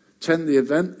 10, the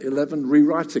event. 11,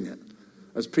 rewriting it.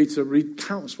 As Peter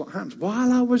recounts what happened.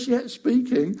 While I was yet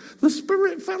speaking, the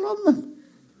Spirit fell on them.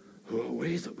 Who are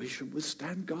we that we should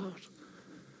withstand God?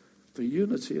 The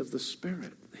unity of the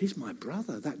Spirit. He's my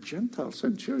brother. That Gentile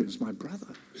centurion is my brother.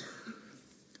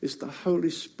 It's the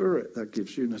Holy Spirit that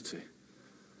gives unity.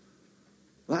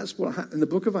 That's what happened in the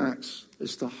book of Acts.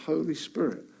 It's the Holy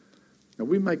Spirit. Now,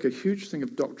 we make a huge thing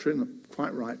of doctrine,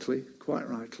 quite rightly,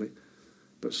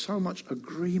 but so much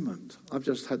agreement. I've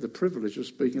just had the privilege of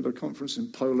speaking at a conference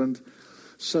in Poland,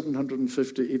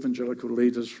 750 evangelical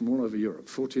leaders from all over Europe,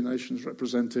 40 nations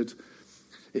represented.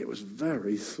 It was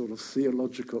very sort of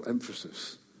theological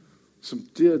emphasis. Some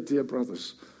dear, dear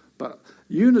brothers. But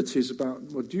unity is about,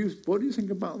 what do you think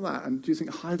about that? And do you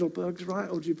think Heidelberg's right?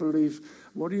 Or do you believe,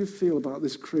 what do you feel about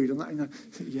this creed? And that,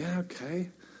 yeah, okay.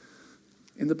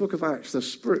 In the book of Acts, the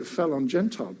Spirit fell on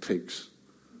Gentile pigs.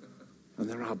 And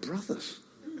they're our brothers.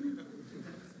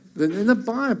 Then in the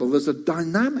Bible, there's a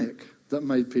dynamic that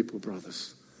made people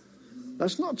brothers.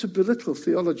 That's not to belittle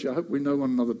theology. I hope we know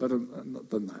one another better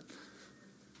than that.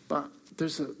 But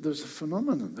there's a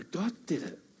phenomenon that God did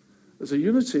it. There's a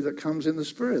unity that comes in the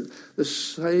Spirit, the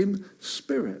same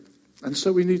Spirit. And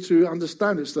so we need to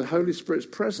understand it's the Holy Spirit's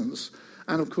presence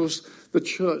and, of course, the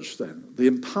church then. The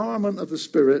empowerment of the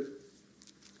Spirit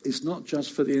is not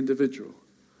just for the individual.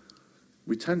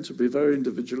 We tend to be a very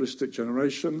individualistic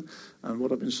generation, and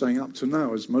what I've been saying up to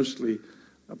now is mostly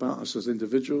about us as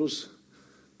individuals.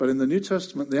 But in the New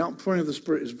Testament, the outpouring of the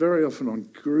Spirit is very often on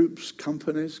groups,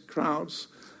 companies, crowds,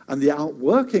 and the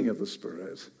outworking of the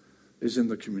Spirit is in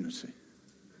the community.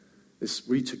 It's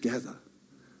we together.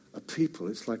 A people,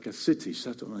 it's like a city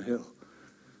set on a hill.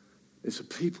 It's a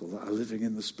people that are living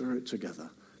in the Spirit together.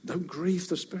 Don't grieve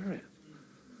the Spirit.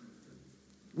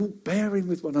 Walk bearing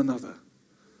with one another.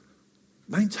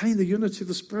 Maintain the unity of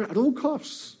the Spirit at all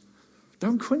costs.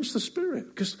 Don't quench the Spirit,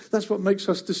 because that's what makes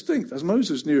us distinct. As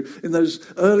Moses knew in those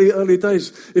early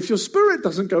days, if your Spirit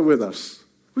doesn't go with us,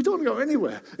 we don't go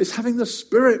anywhere. It's having the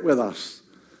Spirit with us.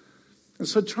 And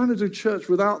so trying to do church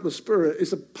without the Spirit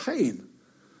is a pain.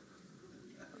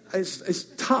 It's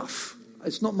tough.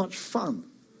 It's not much fun.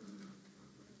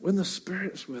 When the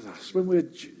Spirit's with us, when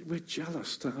we're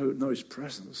jealous to know His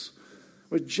presence,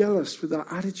 we're jealous with our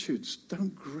attitudes.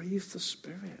 Don't grieve the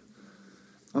Spirit.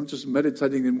 I'm just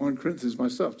meditating in 1 Corinthians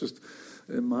myself, just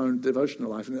in my own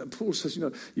devotional life. And Paul says,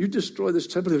 you destroy this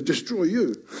temple, he'll destroy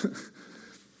you.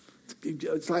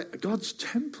 It's like God's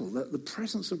temple, that the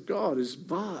presence of God is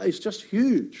it's just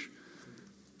huge.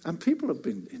 And people have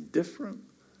been indifferent.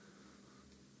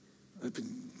 They've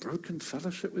been broken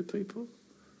fellowship with people.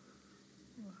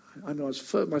 I know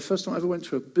my first time I ever went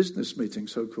to a business meeting,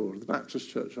 so-called, the Baptist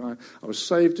church. I was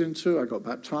saved into, I got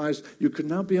baptized. You can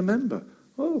now be a member.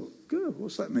 Oh, good.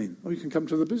 What's that mean? Oh, you can come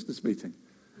to the business meeting.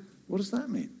 What does that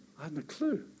mean? I hadn't a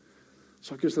clue.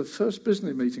 So it was the first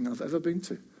business meeting I've ever been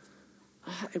to.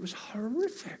 It was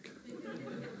horrific.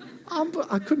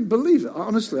 I couldn't believe it.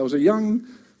 Honestly, I was a young,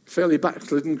 fairly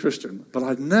backslidden Christian, but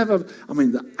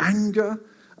the anger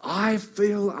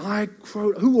I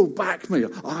quote, who will back me?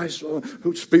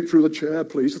 Who speak through the chair,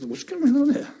 please? I thought, what's going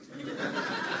on here?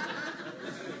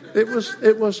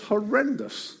 It was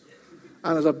horrendous.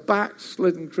 And as a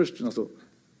backslidden Christian, I thought,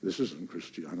 this isn't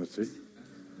Christianity.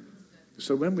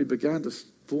 So when we began to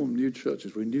form new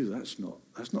churches, we knew that's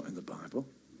not in the Bible.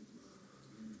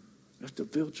 We have to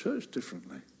build church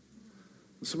differently.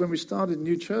 And so when we started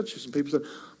new churches, and people said,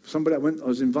 I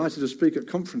was invited to speak at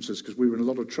conferences because we were in a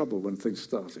lot of trouble when things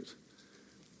started.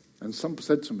 And some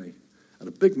said to me, at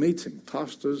a big meeting,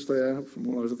 pastors there from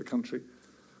all over the country,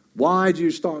 why do you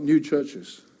start new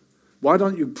churches? Why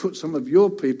don't you put some of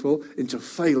your people into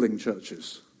failing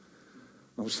churches?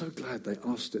 I was so glad they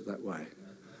asked it that way.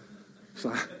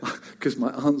 Because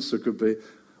my answer could be,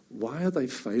 why are they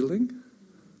failing?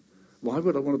 Why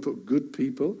would I want to put good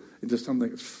people into something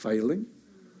that's failing?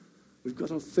 We've got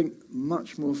to think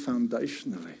much more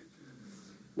foundationally.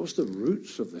 What's the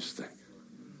roots of this thing?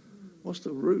 What's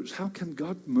the roots? How can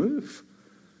God move?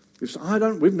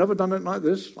 We've never done it like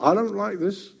this. I don't like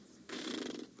this.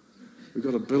 We've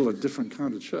got to build a different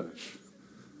kind of church.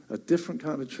 A different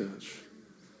kind of church.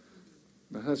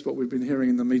 Now, that's what we've been hearing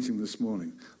in the meeting this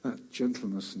morning. That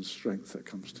gentleness and strength that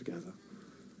comes together.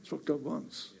 That's what God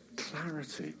wants.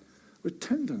 Clarity. With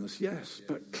tenderness, yes,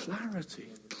 but clarity.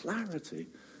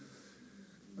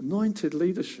 Anointed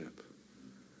leadership.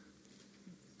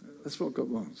 That's what God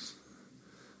wants.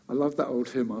 I love that old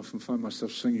hymn. I often find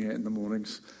myself singing it in the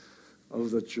mornings. Oh,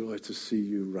 the joy to see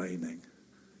you reigning.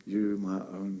 You, my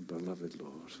own beloved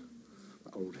Lord.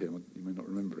 That old hymn, you may not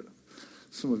remember it.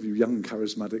 Some of you young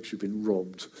charismatics, you've been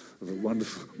robbed of a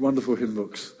wonderful, wonderful hymn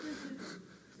books.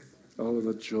 Oh,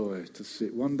 the joy to see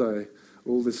it. One day,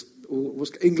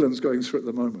 what England's going through at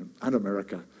the moment, and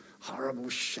America, horrible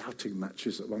shouting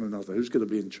matches at one another. Who's going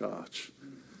to be in charge?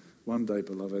 One day,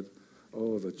 beloved,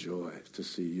 oh, the joy to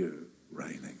see you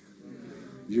reigning.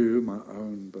 You, my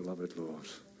own beloved Lord.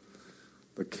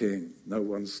 The King.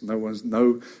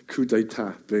 No coup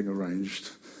d'etat being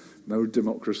arranged. No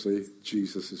democracy.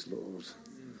 Jesus is Lord.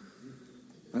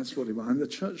 That's what he wants. And the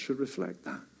church should reflect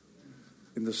that.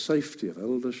 In the safety of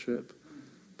eldership,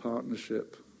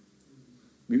 partnership,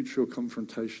 mutual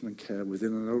confrontation and care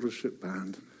within an eldership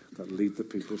band that lead the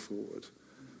people forward.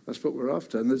 That's what we're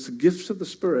after. And it's the gifts of the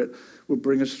Spirit will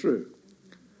bring us through.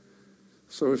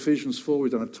 So Ephesians 4, we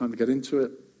don't have time to get into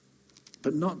it,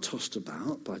 but not tossed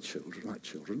about by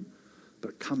children,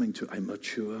 but coming to a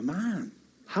mature man.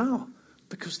 How?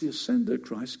 Because the ascended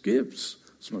Christ gives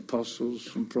some apostles,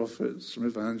 some prophets, some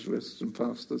evangelists, some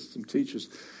pastors, some teachers,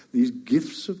 these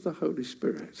gifts of the Holy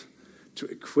Spirit to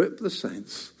equip the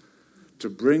saints to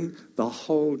bring the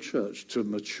whole church to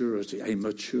maturity, a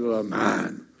mature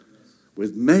man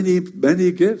with many,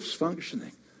 many gifts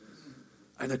functioning.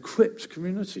 An equipped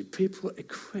community, people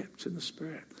equipped in the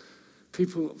Spirit.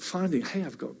 People finding, hey,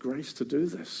 I've got grace to do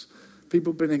this.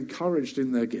 People being encouraged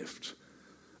in their gift.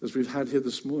 As we've had here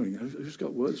this morning, who's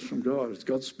got words from God? Is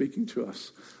God speaking to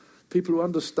us? People who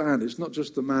understand it's not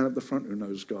just the man at the front who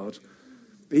knows God.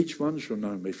 Each one shall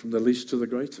know me, from the least to the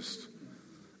greatest.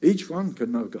 Each one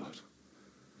can know God.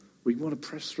 We want to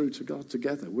press through to God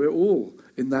together. We're all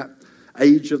in that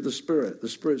age of the Spirit. The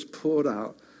Spirit's poured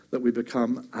out that we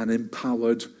become an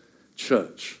empowered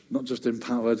church, not just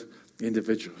empowered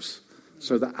individuals.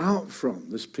 So that out from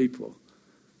this people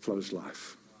flows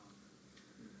life.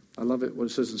 I love it what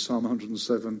it says in Psalm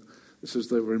 107. It says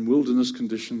they were in wilderness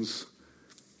conditions,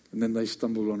 and then they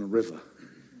stumbled on a river,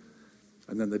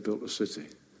 and then they built a city.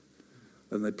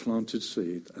 Then they planted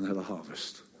seed and had a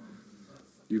harvest.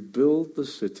 You build the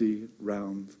city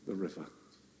round the river.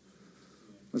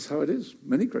 That's how it is.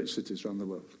 Many great cities around the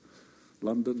world.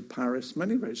 London, Paris,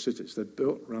 many great cities. They're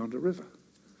built round a river.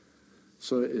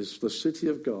 So it is the city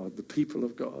of God, the people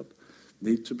of God,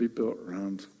 need to be built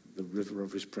around the river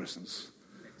of his presence.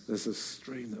 There's a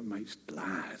stream that makes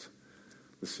glad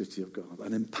the city of God.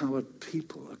 An empowered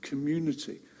people, a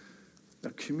community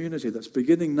that's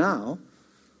beginning now,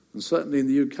 and certainly in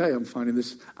the UK I'm finding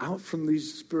this, out from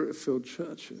these Spirit-filled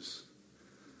churches.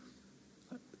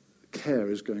 Care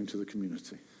is going to the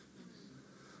community.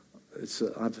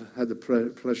 I've had the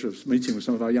pleasure of meeting with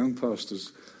some of our young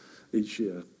pastors each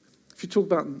year. If you talk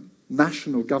about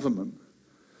national government,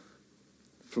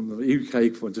 from the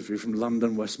UK point of view, from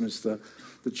London, Westminster,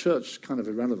 the church is kind of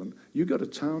irrelevant. You go to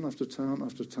town after town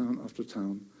after town after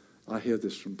town. I hear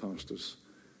this from pastors.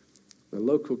 The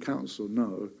local council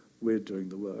know we're doing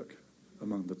the work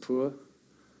among the poor.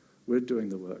 We're doing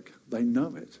the work. They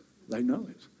know it. They know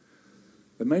it.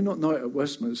 They may not know it at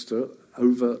Westminster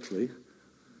overtly,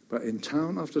 but in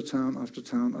town after town after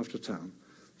town after town.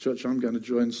 Church I'm going to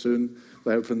join soon,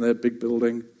 they open their big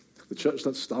building. The church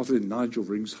that started in Nigel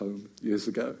Ring's home years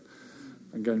ago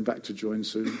and going back to join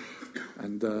soon.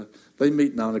 And they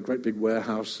meet now in a great big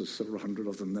warehouse. There's several hundred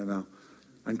of them there now.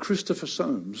 And Christopher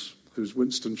Soames, who's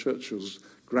Winston Churchill's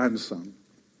grandson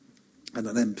and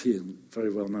an MP, very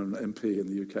well-known MP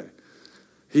in the UK,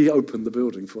 he opened the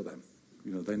building for them.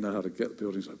 You know, they know how to get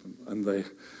buildings open. And they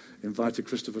invited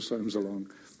Christopher Soames along.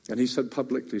 And he said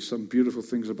publicly some beautiful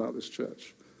things about this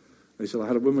church. He said, I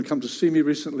had a woman come to see me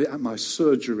recently at my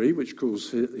surgery, which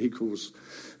he calls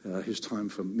his time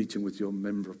for meeting with your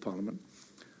member of parliament.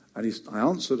 And I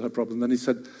answered her problem. Then he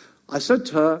said, I said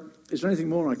to her, is there anything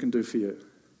more I can do for you?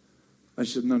 And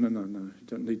she said, no, you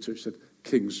don't need to. She said,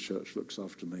 King's Church looks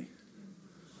after me.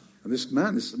 And this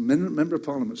man, this member of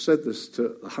parliament, said this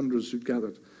to the hundreds who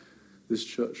gathered. This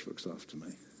church looks after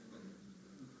me.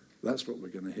 That's what we're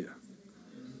going to hear.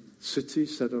 City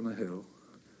set on a hill,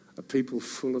 a people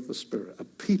full of the Spirit, a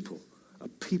people.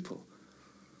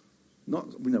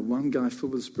 Not, one guy full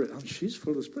of the Spirit. Oh, she's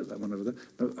full of the Spirit, that one over there.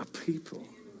 No, a people,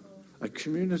 a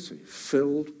community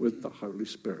filled with the Holy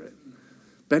Spirit,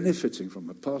 benefiting from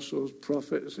apostles,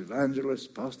 prophets, evangelists,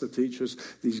 pastor teachers,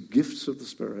 these gifts of the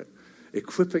Spirit,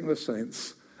 equipping the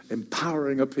saints,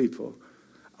 empowering a people,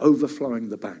 overflowing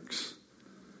the banks.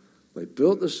 They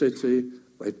built the city,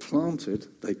 they planted,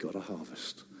 they got a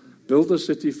harvest. Build the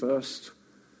city first,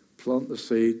 plant the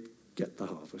seed, get the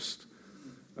harvest.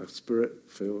 A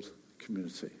Spirit-filled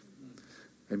community.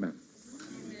 Amen.